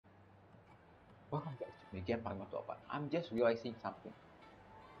Welcome back to me again, Panglimakegelapan. I'm just realizing something.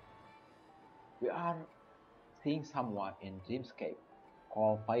 We are seeing someone in Dreamscape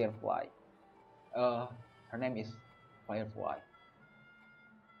called Firefly. Uh, Her name is Firefly,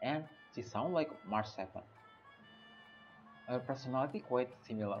 and she sounds like March 7. Her personality quite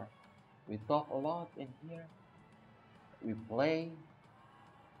similar. We talk a lot in here, we play,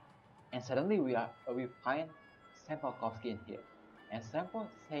 and suddenly we find Sampoo in here. And Sampoo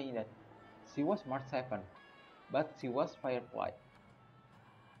saying that she was March 7, but she was Firefly.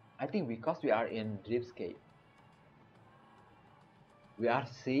 I think because we are in Dreamscape, we are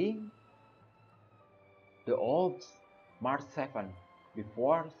seeing the old March 7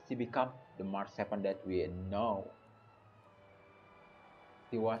 before she became the March 7 that we know.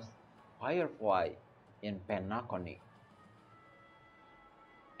 She was Firefly in Penacony,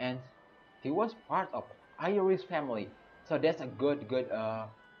 and she was part of Irish family. So that's a good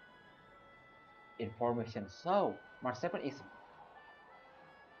information. So March 7 is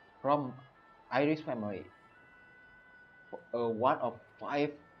from Irish family, one of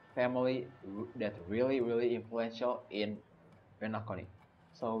five family that really influential in Penacony.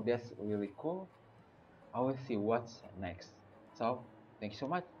 So that's really cool. I will see what's next. So thank you so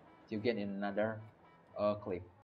much. See you again in another clip.